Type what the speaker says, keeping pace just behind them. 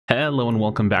Hello and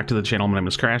welcome back to the channel. My name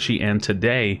is Krashy, and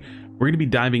today we're going to be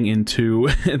diving into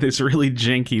this really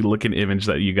janky looking image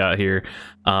that you got here.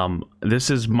 This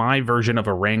is my version of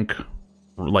a rank,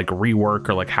 like rework,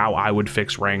 or like how I would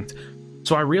fix ranked.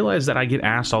 So I realize that I get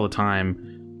asked all the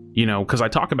time, you know, because I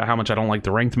talk about how much I don't like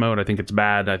the ranked mode. I think it's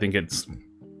bad. I think it's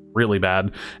really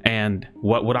bad. And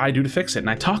what would I do to fix it? And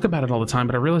I talk about it all the time,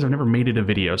 but I realize I've never made it a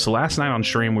video. So last night on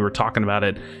stream, we were talking about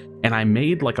it, and I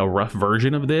made like a rough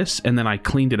version of this, and then I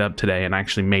cleaned it up today and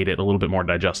actually made it a little bit more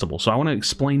digestible. So I want to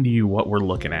explain to you what we're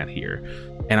looking at here.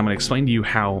 And I'm going to explain to you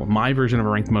how my version of a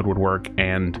ranked mode would work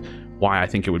and why I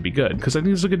think it would be good, because I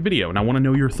think it's a good video and I want to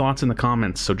know your thoughts in the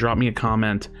comments. So drop me a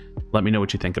comment, let me know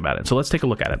what you think about it. So let's take a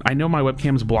look at it. I know my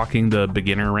webcam's blocking the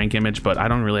beginner rank image, but I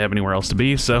don't really have anywhere else to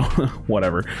be, so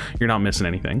whatever, you're not missing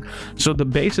anything. So the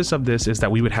basis of this is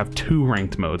that we would have two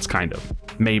ranked modes, kind of,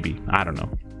 maybe, I don't know.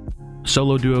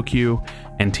 Solo duo queue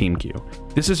and team queue.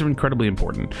 This is incredibly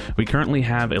important. We currently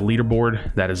have a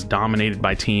leaderboard that is dominated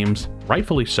by teams,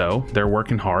 rightfully so. They're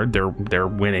working hard, they're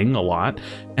winning a lot,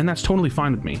 and that's totally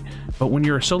fine with me. But when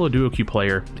you're a solo duo queue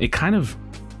player, it kind of,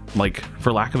 like,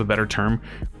 for lack of a better term,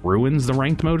 ruins the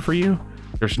ranked mode for you.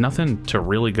 There's nothing to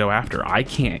really go after. I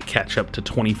can't catch up to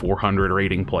 2,400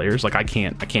 rating players. Like, I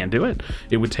can't do it.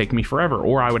 It would take me forever,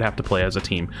 or I would have to play as a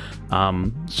team.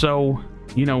 So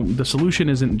you know, the solution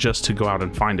isn't just to go out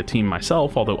and find a team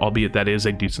myself, although albeit that is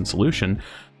a decent solution.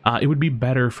 It would be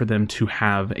better for them to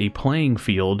have a playing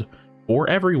field for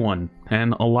everyone,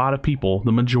 and a lot of people,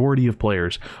 the majority of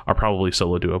players, are probably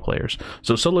solo duo players.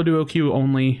 So solo duo queue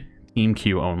only, team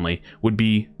queue only would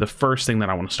be the first thing that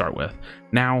I want to start with.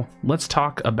 Now let's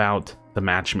talk about the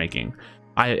matchmaking.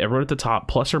 I wrote at the top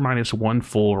plus or minus one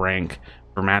full rank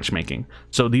for matchmaking.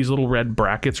 So these little red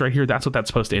brackets right here, that's what that's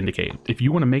supposed to indicate. If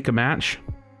you want to make a match,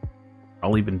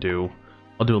 I'll do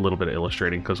a little bit of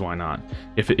illustrating, because why not?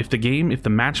 If the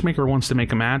matchmaker wants to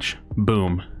make a match,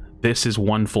 boom, this is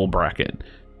one full bracket.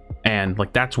 And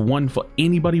like, that's one full,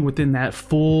 anybody within that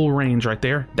full range right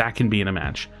there, that can be in a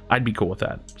match. I'd be cool with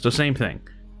that. So same thing,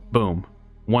 boom,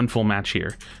 one full match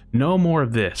here. No more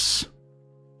of this,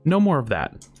 no more of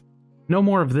that, no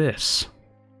more of this,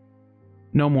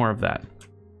 no more of that.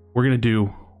 We're going to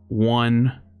do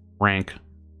one rank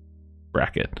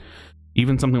bracket.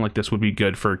 Even something like this would be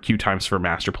good for queue times for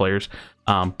master players.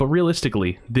 But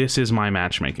realistically, this is my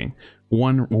matchmaking.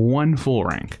 One full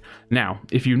rank. Now,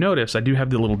 if you notice, I do have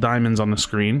the little diamonds on the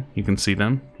screen. You can see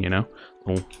them, you know,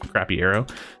 little crappy arrow.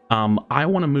 I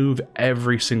want to move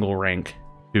every single rank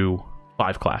to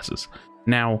 5 classes.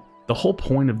 Now, the whole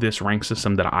point of this rank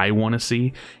system that I want to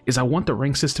see is I want the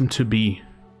rank system to be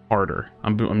harder.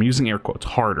 I'm using air quotes,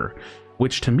 harder,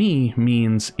 which to me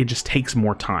means it just takes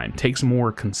more time, takes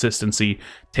more consistency,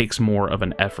 takes more of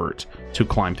an effort to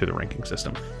climb through the ranking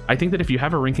system. I think that if you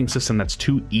have a ranking system that's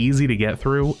too easy to get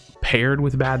through, paired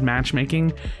with bad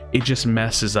matchmaking, it just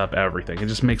messes up everything. It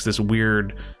just makes this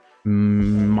weird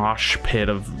mosh pit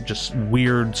of just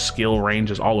weird skill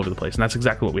ranges all over the place, and that's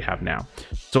exactly what we have now.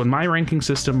 So in my ranking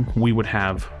system, we would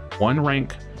have one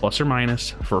rank plus or minus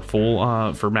for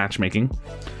full for matchmaking.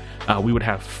 We would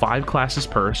have 5 classes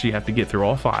per, so you have to get through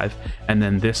all 5, and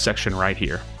then this section right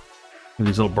here,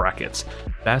 these little brackets,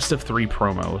 best of 3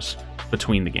 promos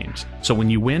between the games. So when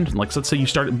you win, like let's say you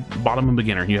start at bottom of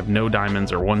beginner, you have no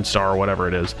diamonds or 1 star or whatever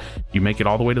it is, you make it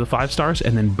all the way to the 5 stars,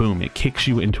 and then boom, it kicks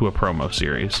you into a promo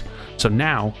series. So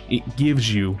now it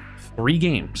gives you 3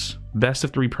 games, best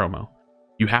of 3 promo.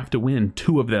 You have to win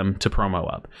 2 of them to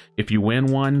promo up. If you win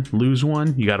 1, lose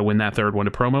 1, you got to win that 3rd one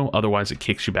to promo. Otherwise, it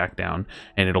kicks you back down,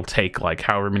 and it'll take like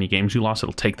however many games you lost.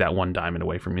 It'll take that 1 diamond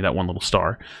away from you, that 1 little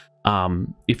star.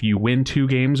 If you win 2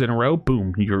 games in a row,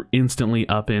 boom, you're instantly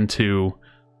up into,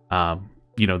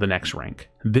 you know, the next rank.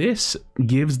 This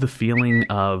gives the feeling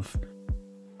of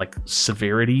like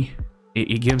severity.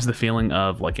 It gives the feeling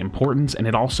of like importance, and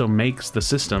it also makes the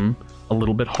system a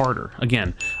little bit harder.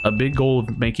 Again, a big goal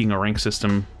of making a rank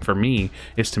system for me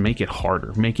is to make it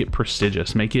harder, make it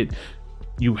prestigious, make it,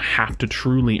 you have to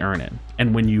truly earn it.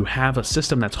 And when you have a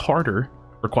system that's harder,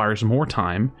 requires more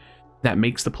time, that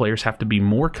makes the players have to be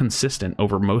more consistent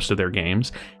over most of their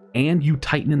games, and you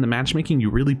tighten in the matchmaking, you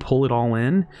really pull it all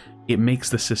in, it makes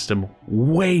the system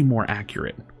way more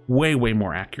accurate, way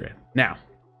more accurate. Now,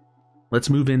 let's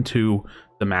move into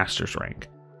the Masters rank.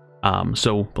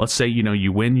 So let's say, you know,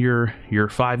 you win your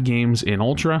 5 games in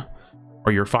Ultra,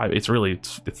 or your 5, it's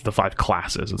the 5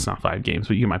 classes, it's not 5 games,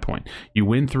 but you get my point. You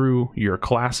win through your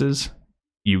classes,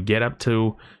 you get up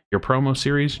to your promo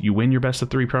series, you win your best of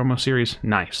 3 promo series,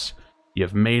 nice.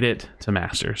 You've made it to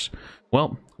Masters.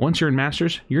 Well, once you're in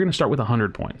Masters, you're going to start with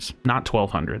 100 points, not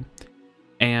 1,200.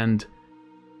 And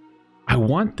I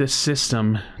want this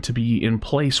system to be in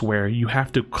place where you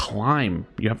have to climb,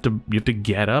 you have to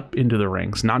get up into the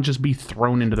ranks, not just be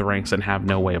thrown into the ranks and have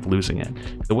no way of losing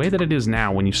it. The way that it is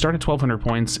now, when you start at 1200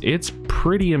 points, it's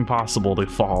pretty impossible to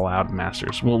fall out of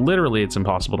Masters. Well, literally it's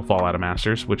impossible to fall out of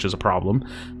Masters, which is a problem.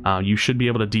 You should be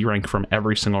able to derank from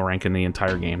every single rank in the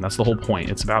entire game. That's the whole point.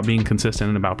 It's about being consistent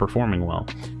and about performing well.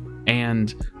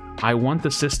 And I want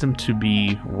the system to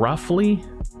be roughly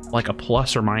like a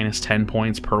plus or minus 10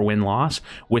 points per win-loss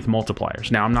with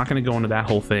multipliers. Now, I'm not going to go into that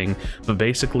whole thing, but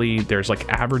basically there's like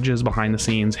averages behind the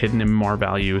scenes, hidden MMR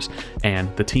values,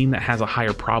 and the team that has a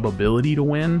higher probability to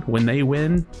win, when they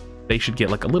win, they should get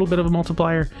like a little bit of a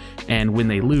multiplier, and when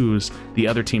they lose, the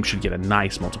other team should get a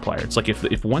nice multiplier. It's like if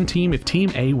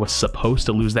Team A was supposed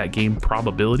to lose that game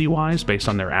probability-wise based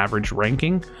on their average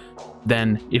ranking,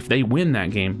 then if they win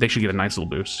that game, they should get a nice little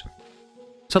boost.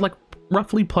 So like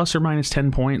roughly plus or minus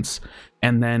 10 points,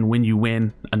 and then when you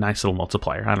win, a nice little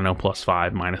multiplier. I don't know, plus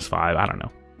 5, minus 5, I don't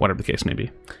know, whatever the case may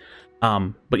be.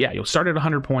 But yeah, you'll start at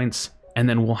 100 points, and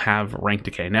then we'll have rank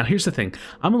decay. Now, here's the thing.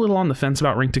 I'm a little on the fence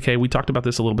about rank decay. We talked about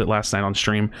this a little bit last night on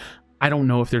stream. I don't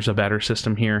know if there's a better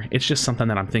system here. It's just something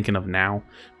that I'm thinking of now.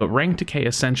 But rank decay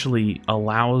essentially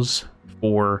allows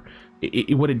for...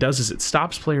 what it does is it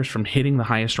stops players from hitting the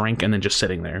highest rank and then just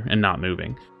sitting there and not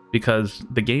moving. Because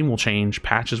the game will change,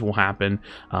 patches will happen,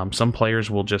 some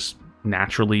players will just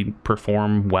naturally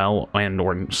perform well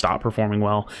or stop performing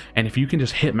well, and if you can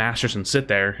just hit Masters and sit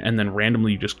there and then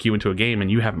randomly you just queue into a game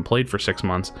and you haven't played for 6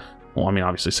 months, well, I mean,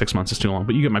 obviously 6 months is too long,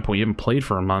 but you get my point. You haven't played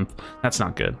for a month, that's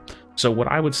not good. So what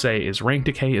I would say is rank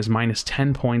decay is minus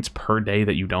 10 points per day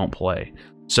that you don't play.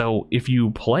 So if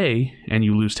you play and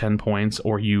you lose 10 points,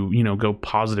 or you go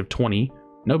positive 20,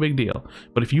 no big deal.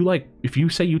 But if you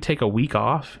say you take a week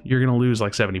off, you're gonna lose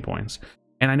like 70 points.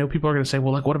 And I know people are gonna say,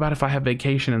 well, like, what about if I have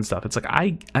vacation and stuff? It's like,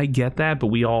 I get that, but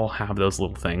we all have those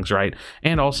little things, right?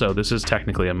 And also, this is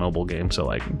technically a mobile game, so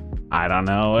like, I don't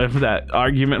know if that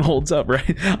argument holds up,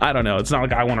 right? I don't know. It's not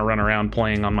like I want to run around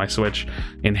playing on my Switch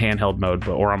in handheld mode,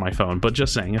 or on my phone, but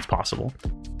just saying it's possible.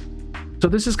 So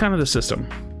this is kind of the system.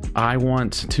 I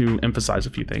want to emphasize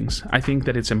a few things. I think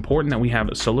that it's important that we have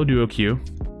a solo duo queue,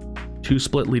 2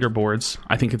 split leaderboards.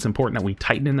 I think it's important that we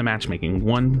tighten in the matchmaking,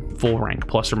 1 full rank,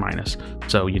 plus or minus.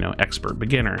 So, expert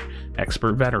beginner,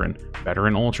 expert veteran,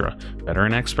 veteran ultra,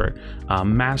 veteran expert,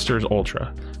 masters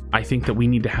ultra. I think that we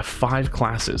need to have 5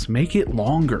 classes. Make it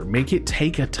longer. Make it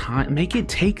take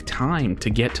time to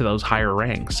get to those higher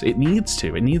ranks. It needs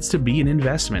to be an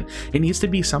investment. It needs to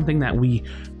be something that we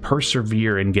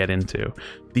persevere and get into.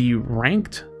 The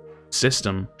ranked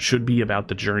system should be about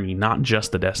the journey, not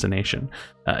just the destination.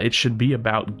 It should be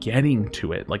about getting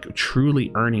to it, like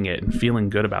truly earning it and feeling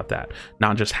good about that,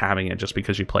 not just having it just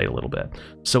because you played a little bit.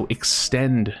 So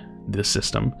extend the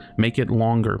system, make it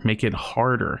longer, make it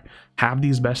harder, have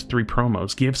these best 3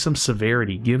 promos, give some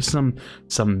severity, give some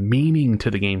meaning to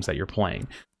the games that you're playing.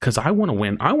 Because I want to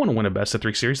win a best of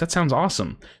 3 series. That sounds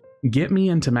awesome. Get me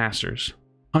into Masters,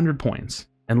 100 points.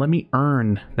 And let me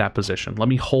earn that position. Let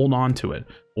me hold on to it,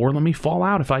 or let me fall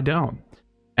out if I don't.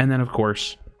 And then, of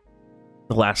course,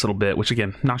 the last little bit, which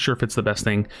again, not sure if it's the best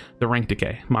thing, the rank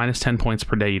decay. Minus 10 points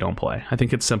per day you don't play. I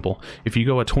think it's simple. If you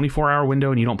go a 24-hour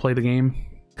window and you don't play the game,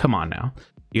 come on now.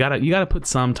 You gotta put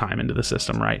some time into the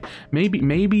system, right?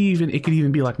 Maybe even it could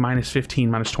even be like minus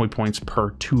 15, minus 20 points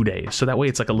per 2 days. So that way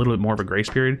it's like a little bit more of a grace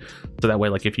period. So that way,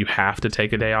 like if you have to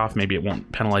take a day off, maybe it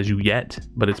won't penalize you yet,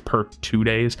 but it's per 2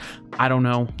 days. I don't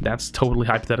know. That's totally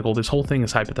hypothetical. This whole thing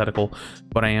is hypothetical,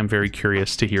 but I am very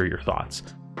curious to hear your thoughts.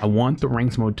 I want the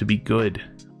ranked mode to be good.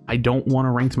 I don't want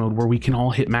a ranked mode where we can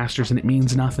all hit Masters and it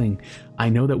means nothing. I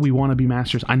know that we want to be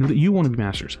Masters. I know that you want to be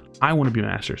Masters. I want to be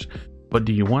Masters. But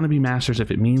do you want to be Masters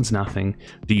if it means nothing?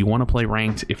 Do you want to play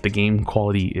ranked if the game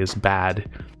quality is bad?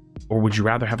 Or would you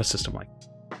rather have a system like that?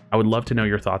 I would love to know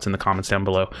your thoughts in the comments down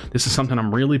below. This is something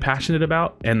I'm really passionate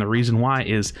about, and the reason why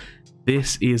is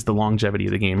this is the longevity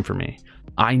of the game for me.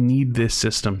 I need this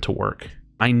system to work.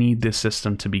 I need this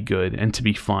system to be good and to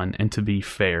be fun and to be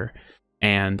fair.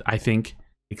 And I think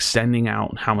extending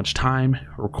out how much time,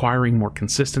 requiring more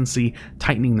consistency,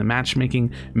 tightening the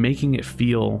matchmaking, making it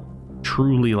feel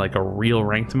truly like a real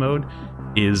ranked mode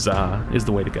is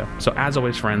the way to go. So as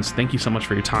always, friends, thank you so much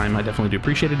for your time. I definitely do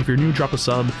appreciate it. If you're new, drop a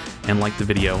sub and like the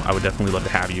video. I would definitely love to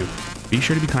have you. Be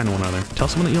sure to be kind to one another. Tell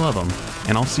someone that you love them,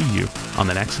 and I'll see you on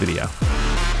the next video.